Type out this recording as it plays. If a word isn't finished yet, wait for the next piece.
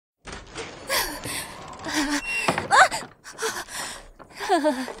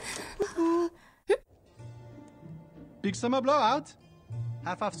Big summer blowout.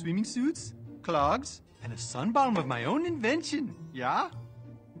 Half-off swimming suits, clogs, and a sunbalm of my own invention. Yeah?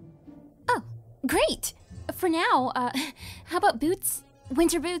 Oh, great. For now, how about boots,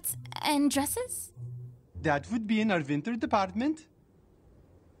 winter boots, and dresses? That would be in our winter department.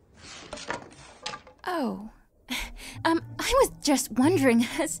 Oh. I was just wondering,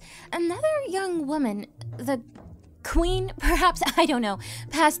 has another young woman, the queen, perhaps, I don't know,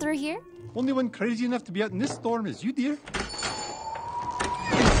 passed through here? Only one crazy enough to be out in this storm is you, dear.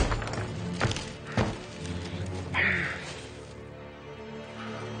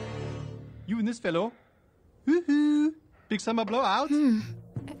 You and this fellow. Woohoo! Big summer blowout.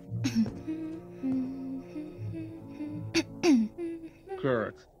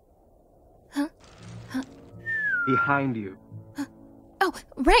 Kurt. Huh? Behind you. Oh,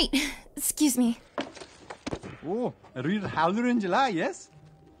 right. Excuse me. Oh, a real howler in July, yes?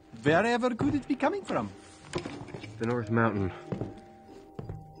 Wherever could it be coming from? The North Mountain.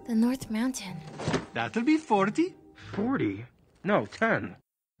 The North Mountain. That'll be 40. 40? No, 10.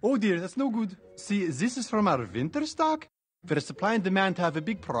 Oh dear, that's no good. See, this is from our winter stock. For a supply and demand to have a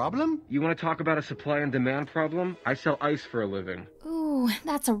big problem. You want to talk about a supply and demand problem? I sell ice for a living. Ooh,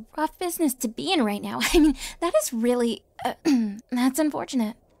 that's a rough business to be in right now. I mean, that is really... that's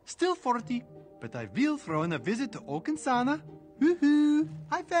unfortunate. Still 40, but I will throw in a visit to Okansana. Woohoo!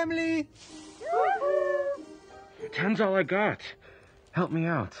 Hi, family! 10's all I got. Help me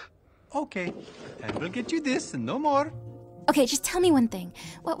out. Okay, and we'll get you this and no more. Okay, just tell me one thing.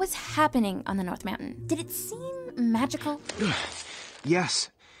 What was happening on the North Mountain? Did it seem magical?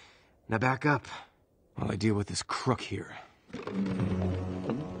 Yes. Now back up while I deal with this crook here.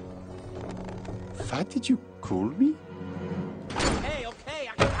 What did you call me? Hey, okay,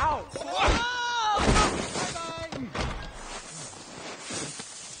 ow!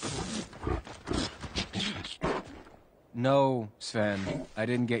 No, Sven, I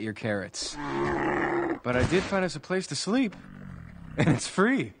didn't get your carrots. But I did find us a place to sleep. And it's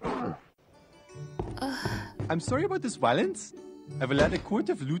free. I'm sorry about this violence. I will add a quart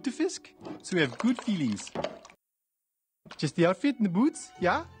of lutefisk, so we have good feelings. Just the outfit and the boots,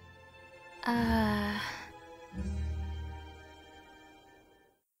 yeah?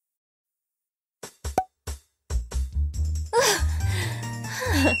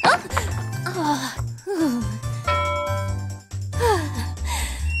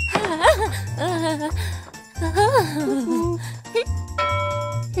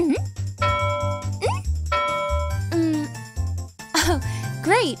 Oh,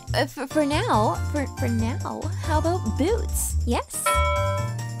 great. For now, how about boots? Yes?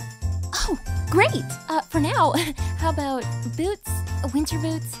 Oh, great. For now, how about boots, winter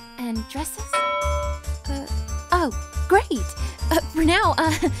boots, and dresses? Oh, great. For now,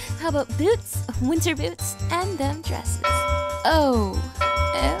 how about boots, winter boots, and them dresses? Oh.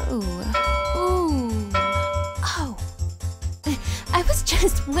 I was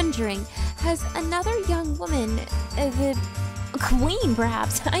just wondering, has another young woman, the queen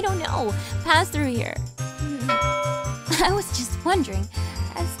perhaps, I don't know, passed through here? I was just wondering,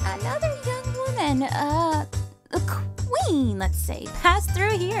 has another young woman, the queen, let's say, passed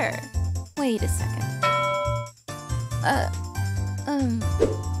through here? Wait a second.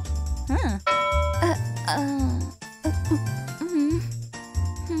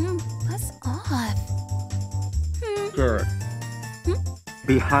 What's off? Kurt.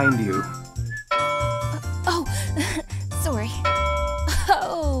 Behind you. Oh, sorry.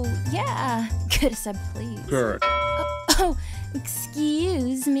 Oh, yeah. Could have said please. Kurt. Oh,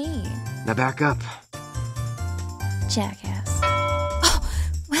 excuse me. Now back up. Jackass. Oh,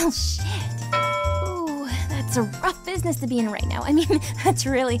 well, shit. Ooh, that's a rough business to be in right now. I mean, that's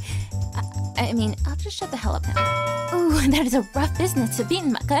really... I mean, I'll just shut the hell up now. Ooh, that is a rough business to be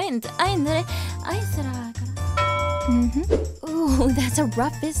in, my kind. Ooh, that's a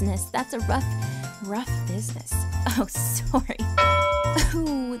rough business. That's a rough business. Oh, sorry.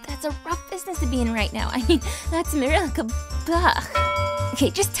 Ooh, that's a rough business to be in right now. I mean, that's miracle.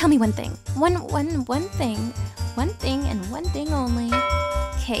 Okay, just tell me one thing. One thing. One thing and one thing only.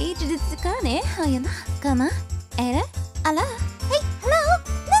 Okay, hey, hello,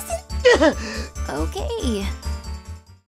 listen. Okay.